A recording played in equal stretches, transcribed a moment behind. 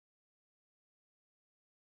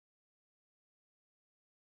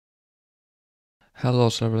Hello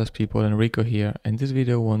serverless people, Enrico here. In this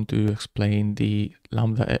video I want to explain the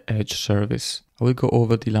Lambda Edge service. I will go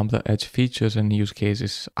over the Lambda Edge features and use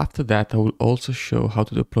cases. After that I will also show how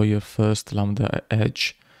to deploy your first Lambda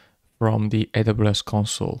Edge from the AWS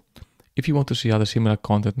Console. If you want to see other similar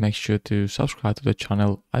content, make sure to subscribe to the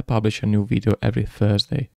channel. I publish a new video every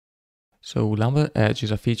Thursday. So Lambda Edge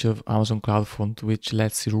is a feature of Amazon Cloudfront which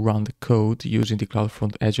lets you run the code using the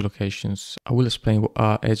Cloudfront edge locations. I will explain what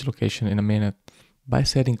are edge locations in a minute. By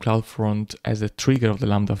setting Cloudfront as the trigger of the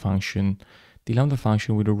Lambda function, the Lambda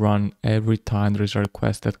function will run every time there is a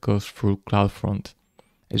request that goes through Cloudfront.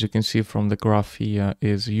 As you can see from the graph here,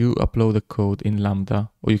 is you upload the code in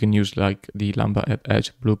Lambda, or you can use like the Lambda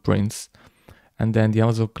Edge blueprints, and then the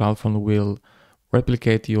Amazon Cloudfront will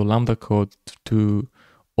replicate your Lambda code to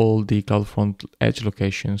all the Cloudfront edge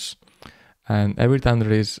locations. And every time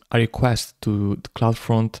there is a request to the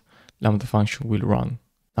Cloudfront, Lambda function will run.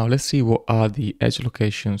 Now let's see what are the edge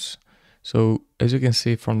locations. So as you can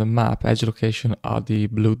see from the map, edge locations are the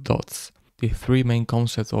blue dots. The three main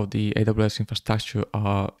concepts of the AWS infrastructure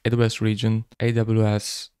are AWS region,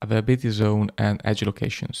 AWS availability zone, and edge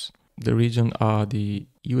locations. The region are the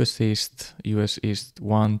US East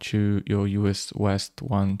 1, 2, your US West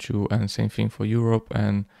 1, 2, and same thing for Europe.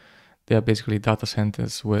 And they are basically data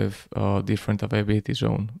centers with different availability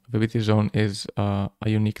zone. Availability zone is a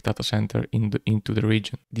unique data center into the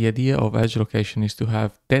region. The idea of edge location is to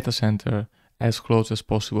have data center as close as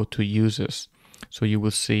possible to users. So you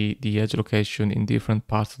will see the edge location in different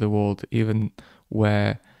parts of the world, even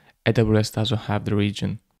where AWS doesn't have the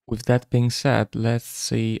region. With that being said, let's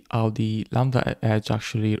see how the Lambda Edge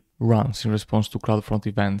actually runs in response to Cloudfront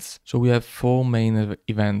events. So we have four main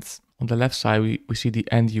events. On the left side, we see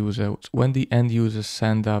the end user. When the end user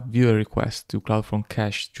send a viewer request to Cloudfront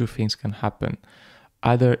cache, two things can happen.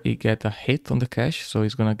 Either it get a hit on the cache, so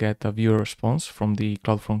it's gonna get a viewer response from the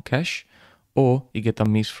Cloudfront cache, or it get a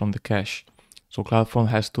miss from the cache. So Cloudfront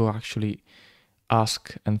has to actually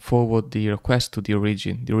ask and forward the request to the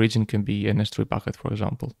origin. The origin can be an S3 bucket, for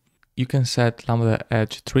example. You can set Lambda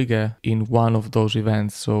Edge trigger in one of those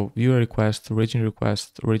events. So viewer request, origin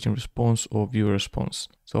response, or viewer response.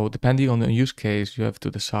 So depending on the use case, you have to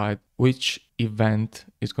decide which event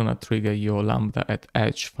is going to trigger your Lambda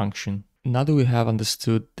Edge function. Now that we have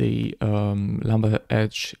understood the Lambda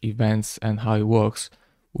Edge events and how it works,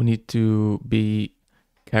 we need to be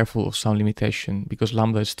careful of some limitation, because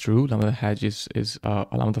Lambda is true. Lambda Edge is a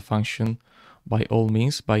Lambda function by all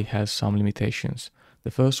means, but it has some limitations. The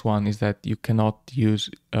first one is that you cannot use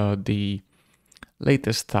the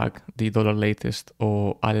latest tag, the $latest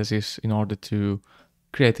or aliases in order to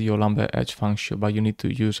create your Lambda Edge function, but you need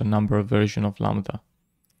to use a number version of Lambda.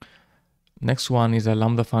 Next one is that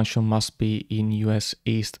Lambda function must be in US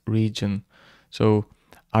East region. So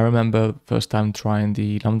I remember first time trying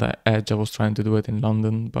the Lambda Edge, I was trying to do it in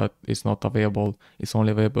London, but it's not available. It's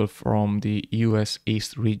only available from the US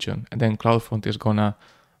East region. And then Cloudfront is gonna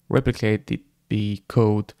replicate the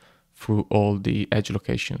code through all the edge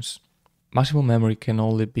locations. Maximum memory can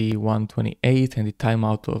only be 128 and the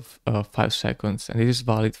timeout of 5 seconds. And it is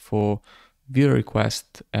valid for viewer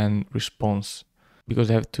request and response, because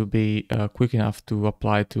they have to be quick enough to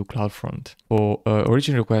apply to Cloudfront. For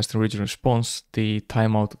origin request and origin response, the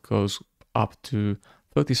timeout goes up to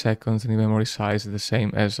 30 seconds and the memory size is the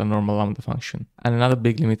same as a normal Lambda function. And another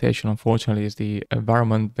big limitation, unfortunately, is the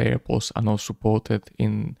environment variables are not supported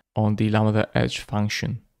on the Lambda Edge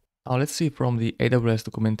function. Now let's see from the AWS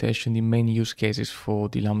documentation the main use cases for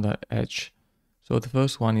the Lambda Edge. So the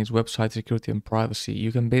first one is website security and privacy.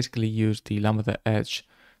 You can basically use the Lambda Edge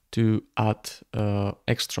to add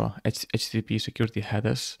extra HTTP security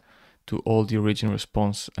headers to all the origin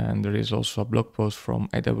response, and there is also a blog post from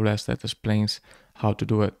AWS that explains how to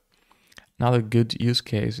do it. Another good use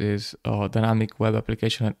case is dynamic web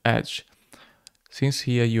application at edge. Since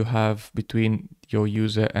here you have between your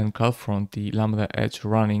user and Cloudfront the Lambda Edge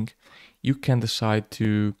running, you can decide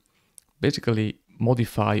to basically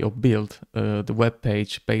modify or build the web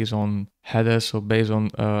page based on headers or based on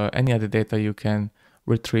any other data you can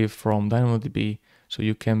retrieve from DynamoDB. So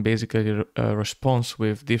you can basically respond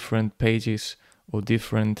with different pages or you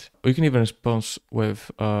can even respond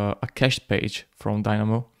with a cached page from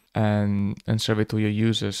Dynamo and serve it to your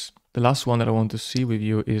users. The last one that I want to see with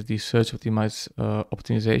you is the search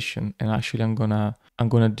optimization. And actually I'm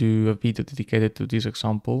gonna do a video dedicated to this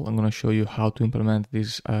example. I'm gonna show you how to implement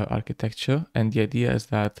this architecture. And the idea is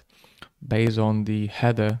that based on the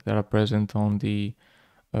header that are present on the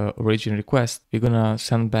origin request, we're gonna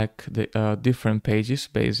send back the different pages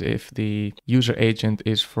based if the user agent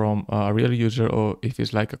is from a real user or if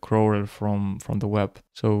it's like a crawler from the web.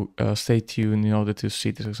 So stay tuned in order to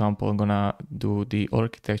see this example. I'm gonna do the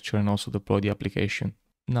architecture and also deploy the application.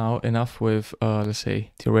 Now enough with let's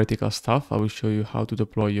say theoretical stuff. I will show you how to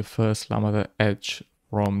deploy your first Lambda Edge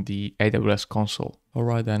from the AWS console.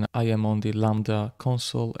 Alright, then I am on the Lambda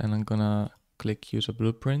console and I'm gonna click use a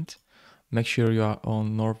blueprint. Make sure you are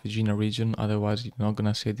on North Virginia region, otherwise you're not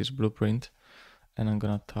gonna see this blueprint. And I'm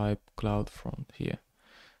gonna type Cloudfront here.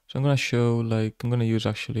 So I'm gonna show, like, I'm gonna use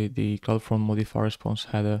actually the Cloudfront modify response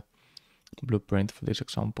header blueprint for this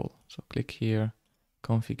example. So click here,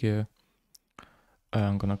 configure.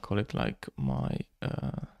 I'm gonna call it like my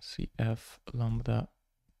CF Lambda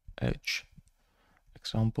Edge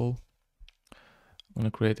example. I'm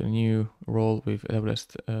gonna create a new role with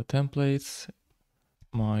AWS templates.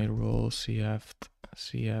 My role CF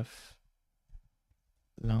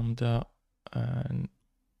Lambda, and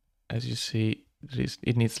as you see,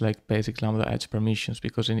 it needs like basic Lambda Edge permissions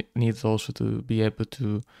because it needs also to be able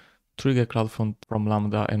to trigger Cloudfront from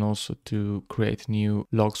Lambda and also to create new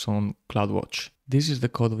logs on CloudWatch. This is the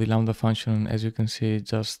code of the Lambda function. As you can see,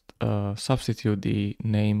 just substitute the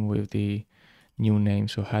name with the new name.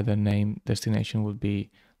 So header name destination will be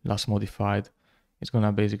last modified. It's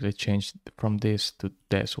gonna basically change from this to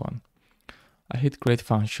this one. I hit create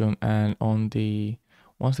function, and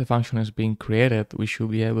once the function is being created, we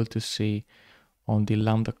should be able to see on the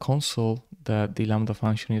Lambda console that the Lambda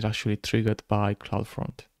function is actually triggered by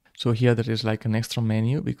Cloudfront. So here there is like an extra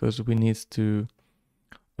menu because we need to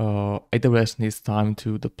AWS needs time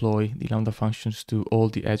to deploy the Lambda functions to all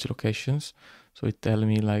the edge locations. So it tells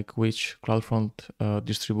me like which Cloudfront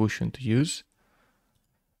distribution to use.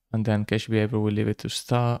 And then cache behavior, we leave it to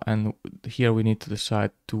star. And here we need to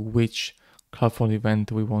decide to which Cloudfront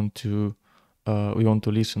event we want to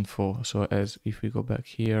listen for. So as if we go back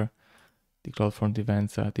here, the Cloudfront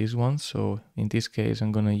events are these ones. So in this case,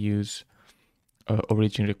 I'm gonna use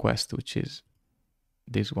origin request, which is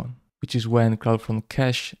this one, which is when Cloudfront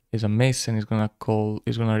cache is a miss and is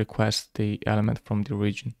gonna request the element from the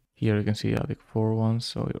origin. Here you can see the 4 ones,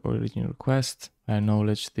 so origin request. I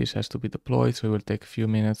acknowledge this has to be deployed, so it will take a few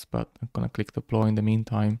minutes, but I'm gonna click deploy. In the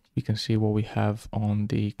meantime, we can see what we have on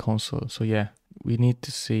the console. So yeah, we need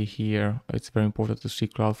to see here, it's very important to see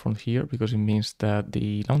Cloudfront here because it means that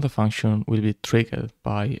the Lambda function will be triggered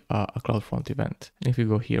by a Cloudfront event. And if you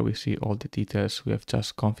go here, we see all the details we have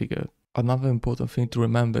just configured. Another important thing to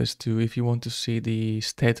remember is if you want to see the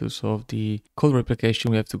status of the code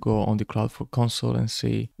replication, we have to go on the Cloudfront console and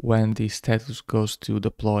see when the status goes to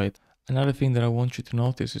deployed. Another thing that I want you to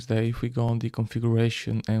notice is that if we go on the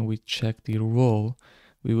configuration and we check the role,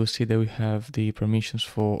 we will see that we have the permissions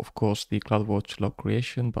for, of course, the CloudWatch log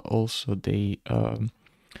creation, but also the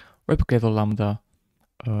replicator Lambda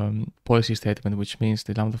policy statement, which means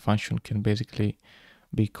the Lambda function can basically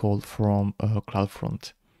be called from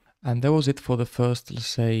CloudFront. And that was it for the first, let's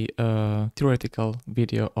say, theoretical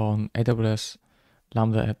video on AWS,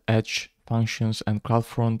 Lambda Edge functions and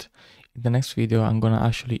CloudFront. In the next video, I'm going to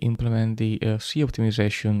actually implement the C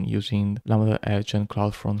optimization using Lambda Edge and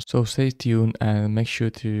CloudFront. So stay tuned and make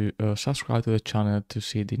sure to subscribe to the channel to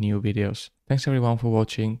see the new videos. Thanks everyone for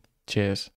watching. Cheers.